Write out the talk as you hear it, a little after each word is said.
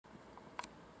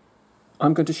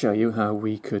I'm going to show you how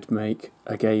we could make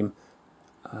a game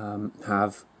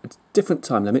have a different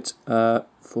time limit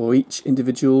for each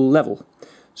individual level.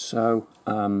 So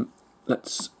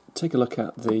let's take a look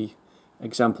at the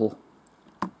example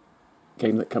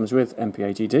game that comes with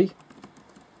MPAGD,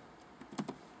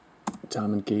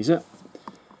 Diamond Geezer,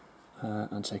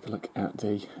 and take a look at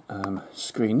the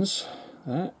screens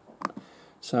there.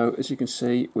 So as you can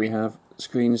see, we have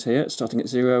screens here starting at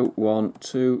 0, 1,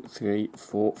 2, 3,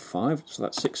 4, 5, so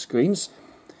that's 6 screens,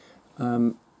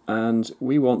 and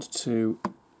we want to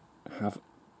have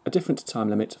a different time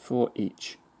limit for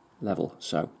each level.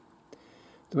 So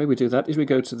the way we do that is we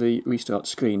go to the restart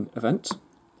screen event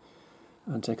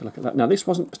and take a look at that. Now this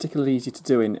wasn't particularly easy to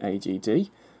do in AGD.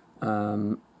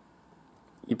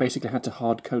 You basically had to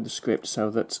hard code the script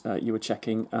so that you were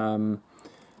checking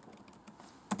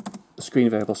the screen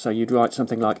variable. So you'd write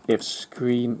something like if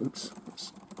screen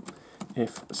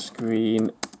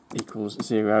equals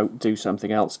 0, do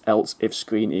something else, else if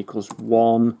screen equals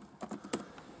 1,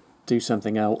 do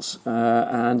something else,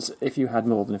 and if you had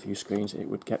more than a few screens it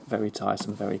would get very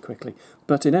tiresome very quickly.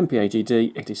 But in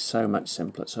MPAGD it is so much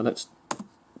simpler, so let's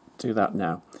do that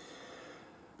now.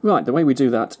 Right, the way we do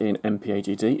that in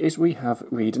MPAGD is we have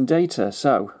read and data,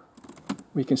 so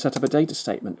we can set up a data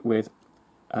statement with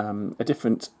a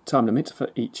different time limit for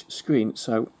each screen.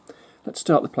 So let's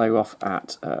start the player off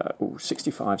at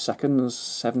 65 seconds,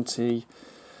 70,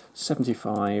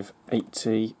 75,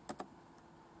 80,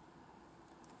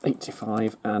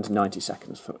 85 and 90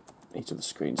 seconds for each of the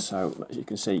screens. So as you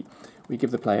can see, we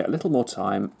give the player a little more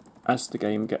time as the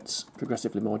game gets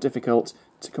progressively more difficult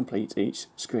to complete each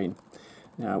screen.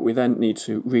 Now we then need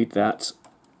to read that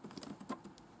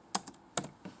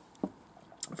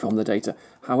from the data.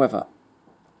 However,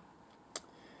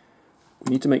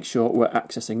 we need to make sure we're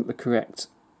accessing the correct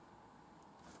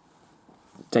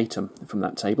datum from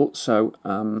that table. So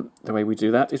the way we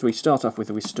do that is we start off with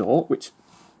a restore, which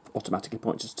automatically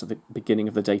points us to the beginning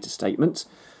of the data statement.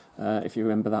 If you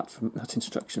remember that from that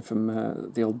instruction from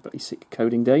the old basic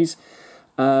coding days.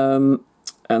 And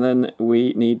then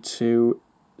we need to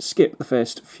skip the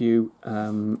first few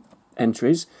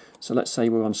entries. So let's say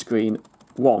we're on screen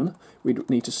 1, we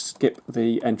need to skip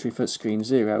the entry for screen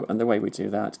 0, and the way we do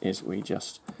that is we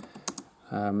just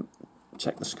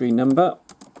check the screen number.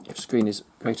 If screen is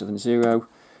greater than 0,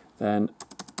 then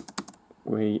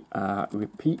we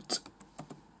repeat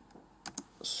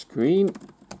screen,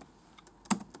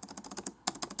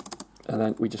 and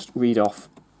then we just read off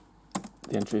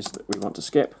the entries that we want to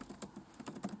skip.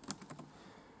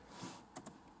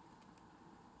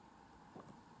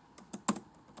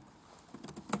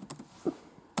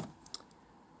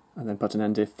 And then put an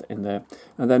end if in there.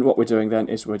 And then what we're doing then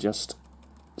is we're just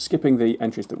skipping the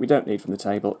entries that we don't need from the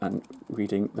table and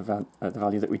reading the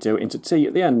value that we do into t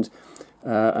at the end.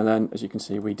 And then, as you can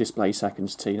see, we display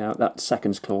seconds t. Now that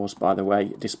seconds clause, by the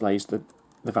way, displays the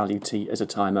value t as a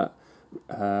timer.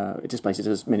 It displays it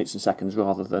as minutes and seconds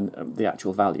rather than the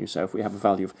actual value. So if we have a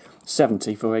value of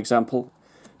 70, for example,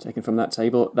 taken from that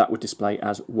table, that would display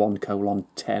as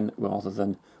 1:10 rather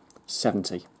than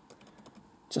 70.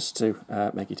 Just to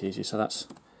make it easy. So that's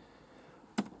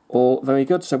all very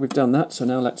good. So we've done that. So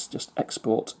now let's just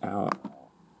export our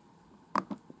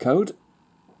code.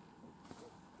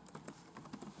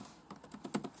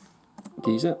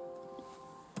 Geezer.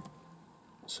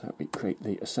 So we create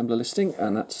the assembler listing,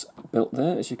 and that's built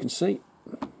there, as you can see.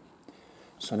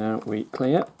 So now we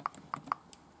clear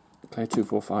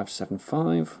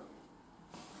 24575.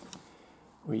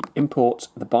 We import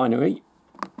the binary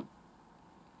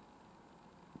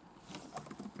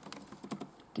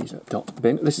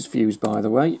geezer.bin. This is fused, by the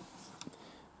way.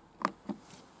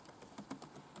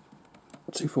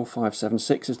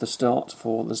 24576 is the start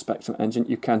for the Spectrum engine.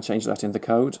 You can change that in the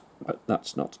code, but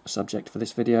that's not a subject for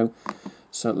this video.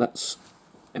 So let's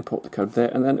import the code there,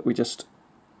 and then we just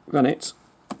run it.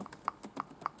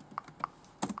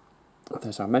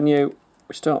 There's our menu.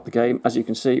 We start the game. As you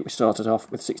can see, we started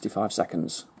off with 65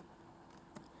 seconds.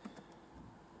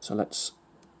 So let's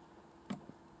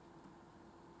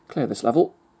clear this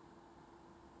level.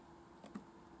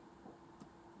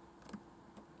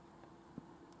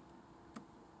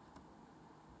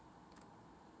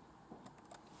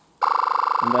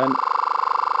 And then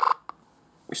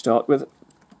we start with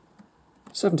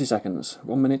 70 seconds,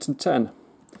 1 minute and 10.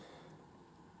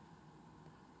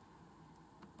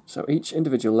 So each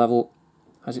individual level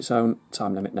has its own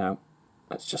time limit now.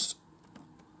 Let's just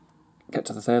get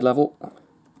to the third level.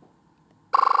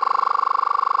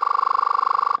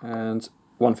 And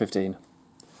 1:15.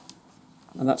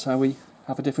 And that's how we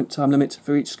have a different time limit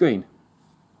for each screen.